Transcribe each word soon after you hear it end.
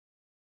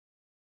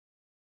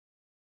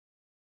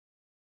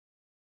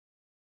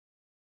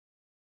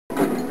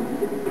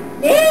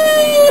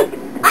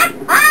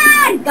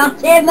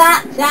got him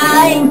that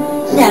time.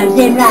 Serves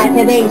him right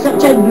for being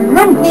such a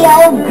grumpy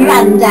old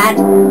grandad.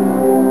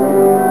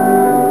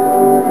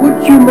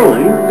 Would you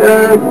mind,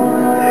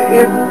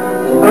 if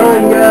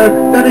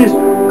that is,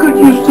 could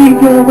you see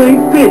your way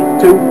fit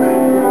to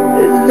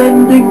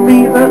lending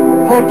me that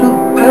pot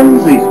of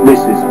pansies,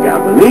 Mrs.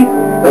 Gabberley,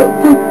 for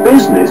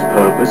business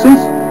purposes?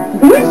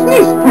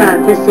 Business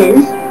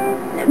purposes?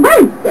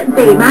 Well,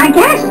 be my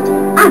guest.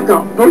 I've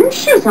got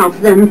bunches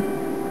of them.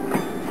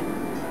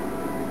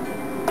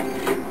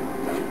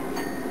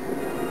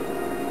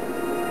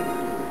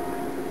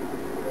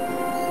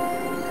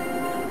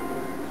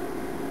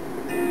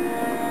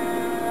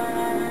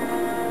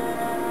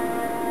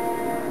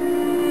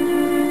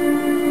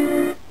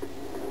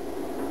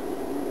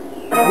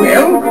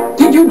 Well,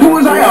 did you do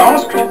as I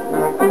asked?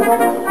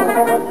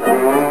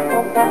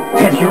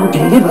 Have you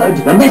delivered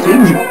the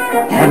message?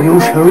 Have you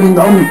shown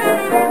them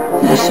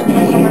the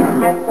snail?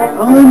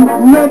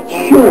 I'm not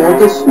sure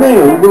the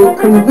snail will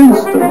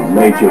convince them,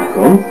 Major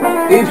Crum.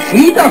 If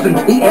she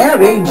doesn't, the air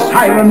raid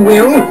siren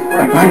will.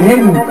 And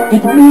then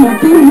it will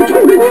be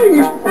too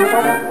late.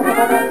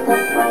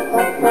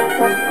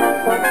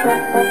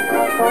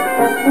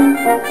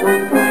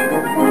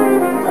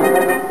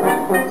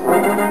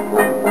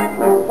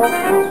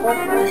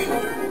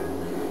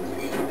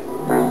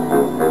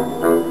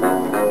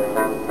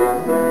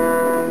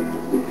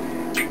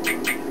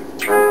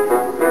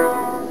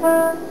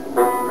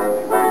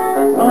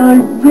 I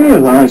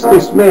realise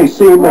this may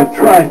seem a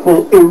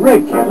trifle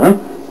irregular,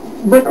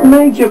 but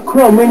Major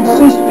Crum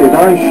insisted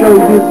I show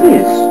you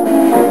this.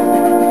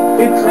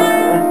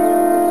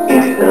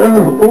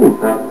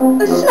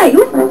 A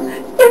snail?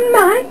 In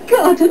my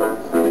garden?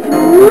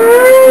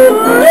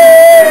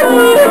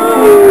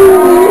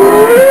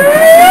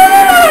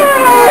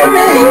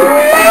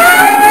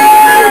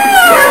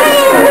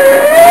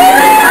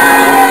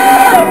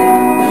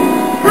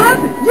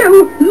 Have you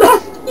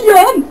lost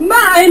your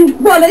mind,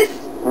 Wallace?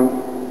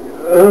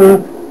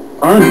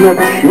 I'm not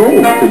sure,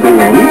 to be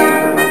honest.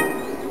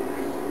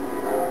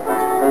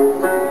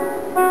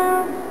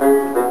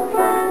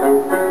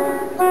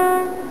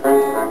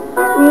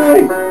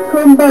 Right,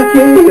 come back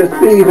here, you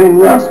thieving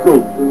rascal.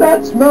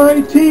 That's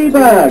my tea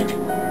bag.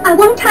 I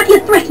won't have you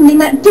threatening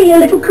that dear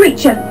little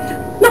creature.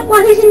 Not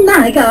while he's in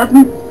my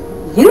garden.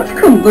 You've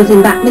come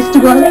buzzing back,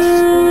 Mr.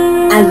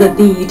 Wallace. As a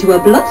bee to a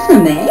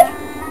blossom, eh?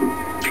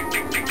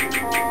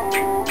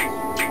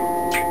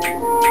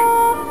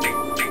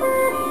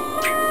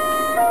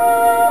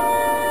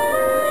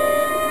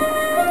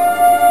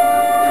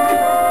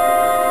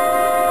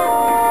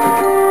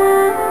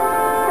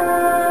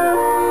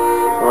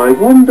 I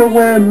wonder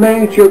where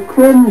Major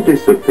Crum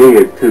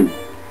disappeared to.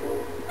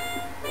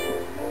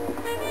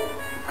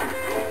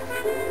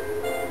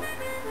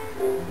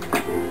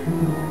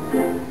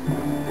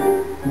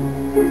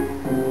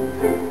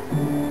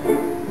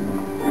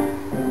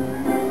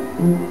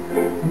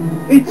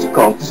 It's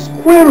got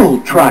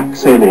squirrel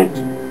tracks in it.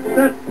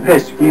 That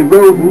pesky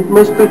rodent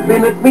must have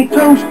been at me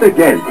toast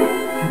again.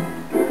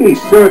 He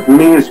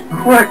certainly is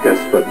crackers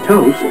for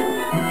toast.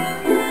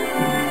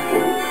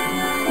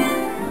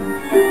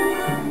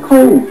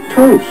 Cold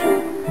toast.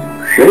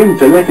 Shame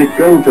to let it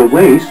go to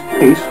waste,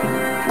 Ace.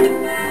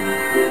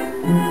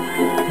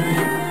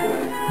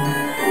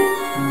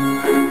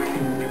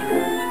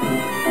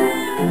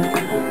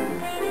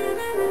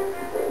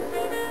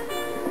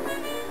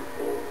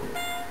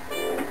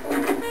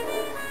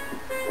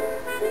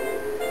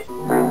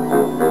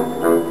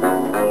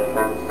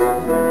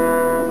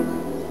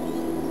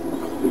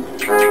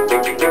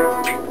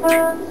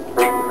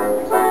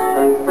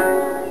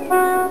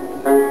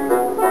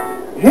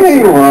 Here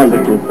you are,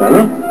 little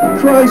fella.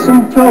 Try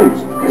some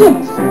toast.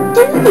 Yes,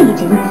 do feed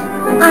him.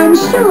 I'm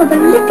sure the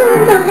little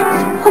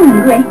rat's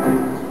hungry.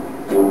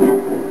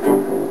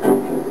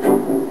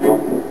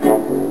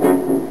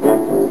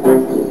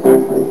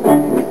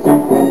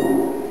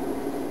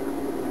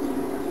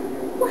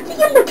 What are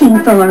you looking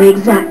for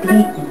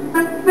exactly?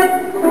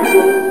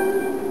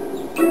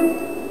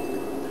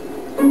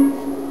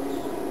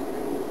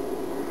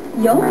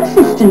 You're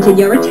persistent in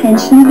your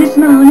attentions this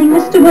morning,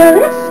 Mr.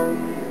 Wallace.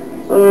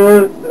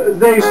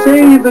 They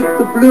say that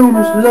the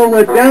blooms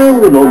lower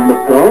down on the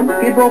plant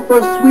give off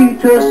a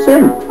sweeter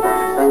scent.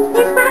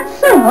 Is that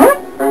so?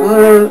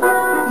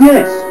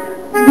 Yes.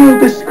 You'll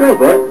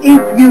discover,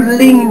 if you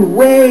lean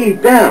way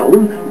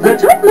down, The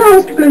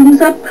topmost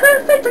blooms are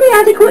perfectly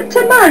adequate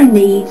to my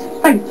needs.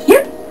 Thank you.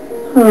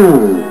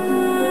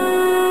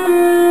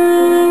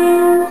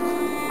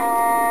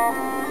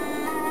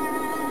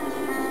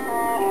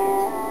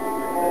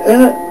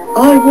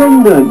 I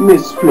wonder,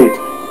 Miss Flit,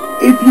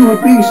 if you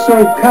would be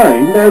so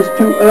kind as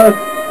to,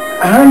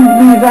 hand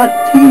me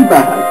that tea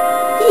bag.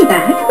 Tea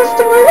bag,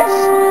 Mr. Wallace?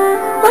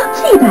 What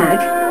tea bag?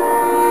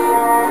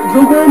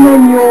 The one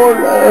on your,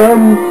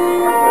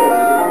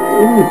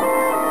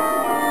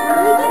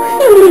 Are you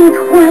feeling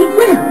quite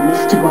well,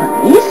 Mr.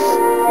 Wallace?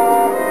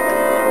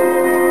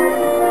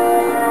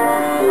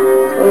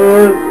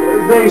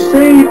 They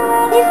say...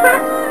 Is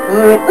that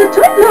the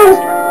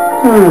topmost?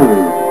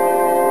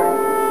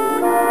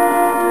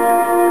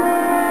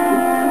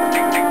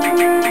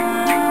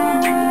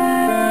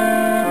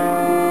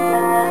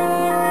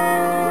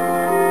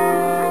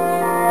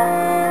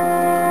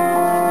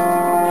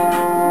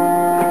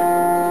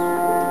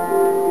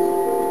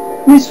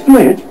 Miss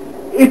Flint,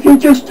 if you'll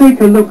just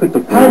take a look at the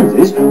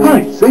pansies,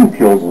 I think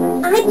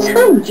you'll... I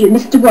told you,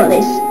 Mr.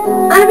 Wallace.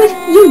 I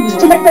refuse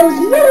to let those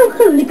yellow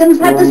hooligans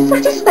have the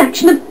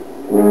satisfaction of...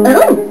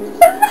 Oh,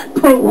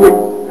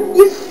 Paul,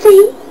 you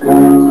see?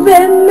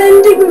 They're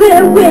mending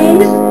their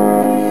ways.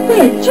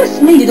 They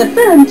just needed a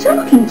firm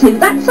talking to,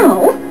 that's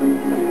all.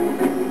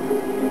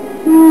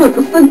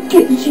 Mother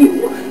forgives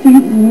you, you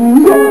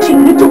naughty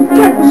little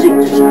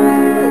pansies.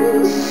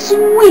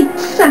 Sweet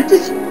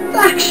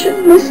satisfaction,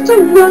 Mr.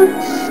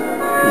 Wallace.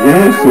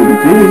 Yes,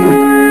 indeed.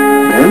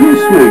 Very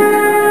sweet.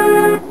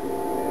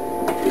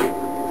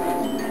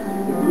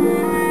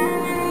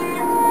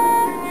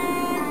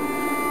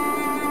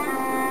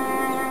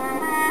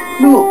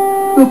 Look,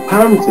 the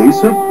pansies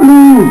have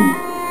bloomed.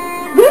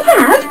 They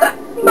have,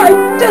 my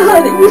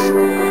darlings.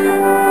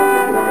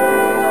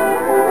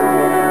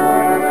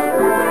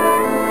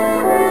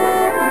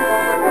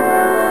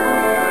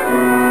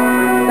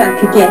 Back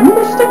again,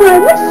 Mr.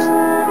 Wallace?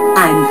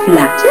 I'm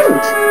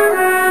flattered.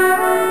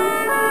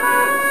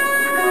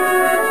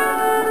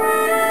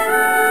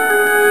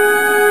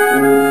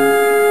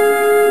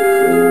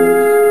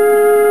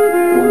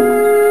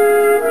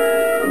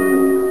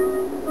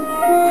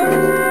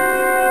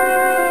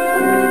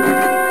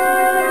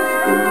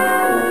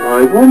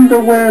 I wonder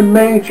where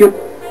Major...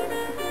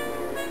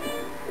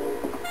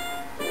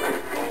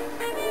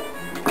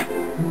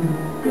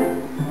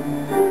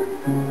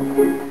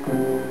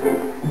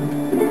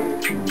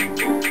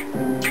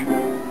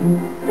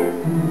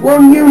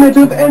 One unit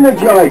of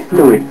energy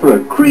fluid for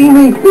a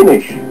creamy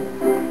finish.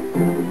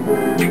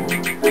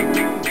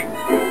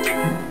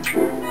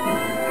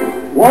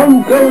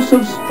 One dose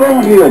of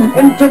strontium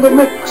into the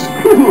mix.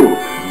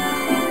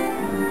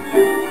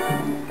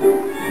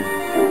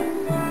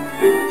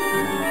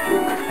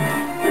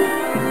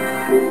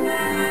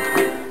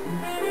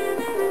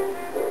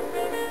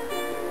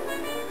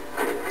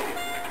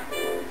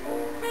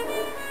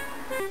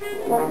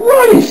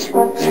 Wallace!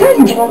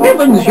 Thank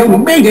heavens you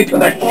made it to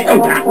the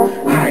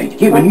shelter! I'd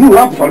given you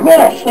up for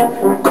lost!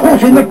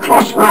 Caught in the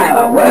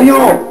crossfire, were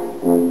you?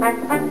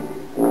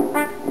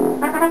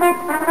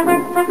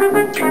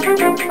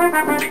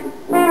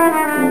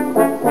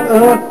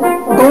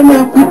 Bon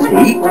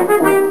appetit!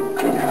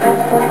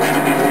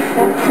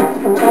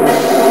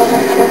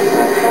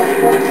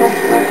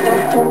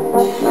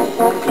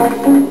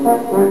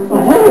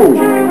 Oh!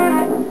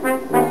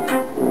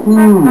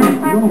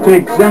 Not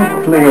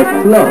exactly a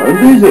flood,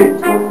 is it?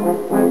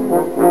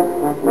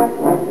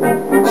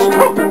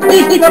 Stop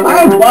pacing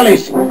about,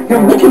 Wallace!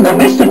 You're making the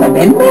rest of the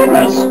men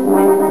nervous!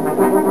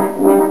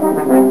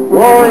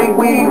 Why,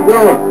 we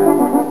were.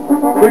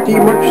 Pretty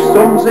much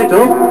sums it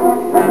up.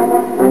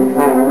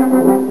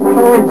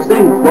 Can't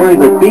think why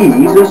the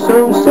bees are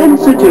so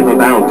sensitive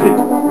about it.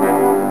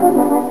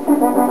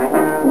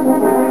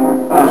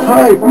 A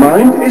hive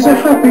mind is a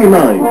happy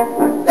mind.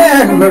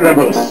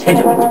 Admirable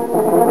sentiment!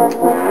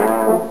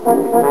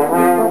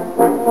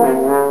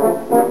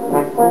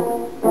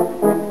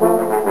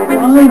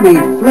 I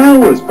need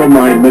flowers for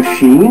my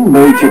machine,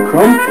 Major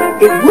Crumb.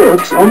 It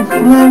works on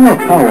flower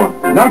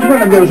power. Not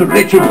one of those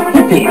wretched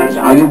hippies,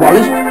 are you,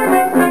 Wallace?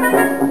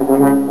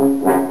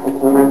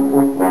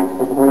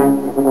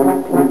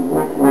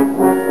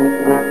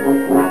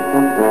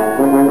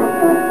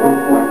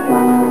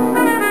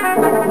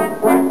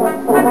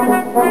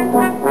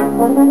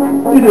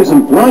 It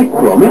isn't like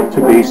Gromit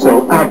to be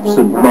so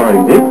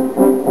absent-minded.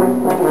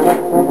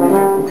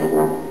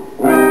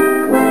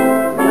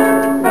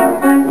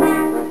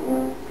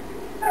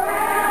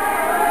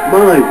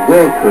 My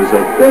workers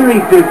are very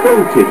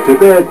devoted to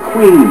their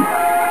queen.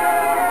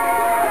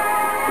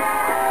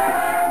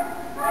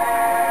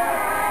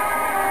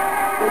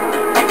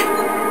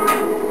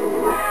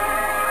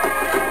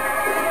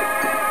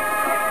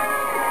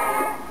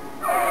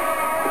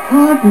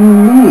 Pardon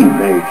me,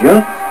 Major,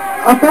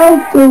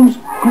 about those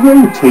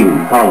protein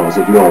bars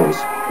of yours.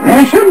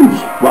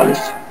 Rations,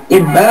 Wallace.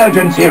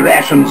 Emergency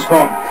rations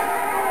for...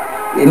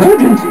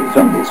 emergencies,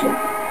 obviously.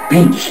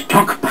 Been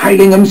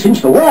stockpiling them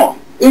since the war.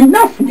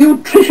 Enough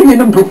nutrition in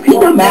them to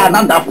feed a man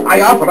under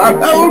fire for a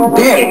whole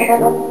day.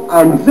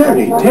 And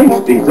very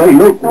tasty they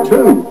look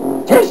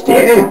too.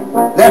 Tasty?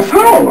 They're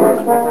foul,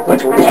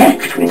 but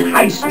packed with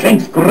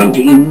high-strength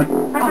protein.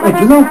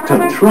 I'd love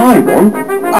to try one.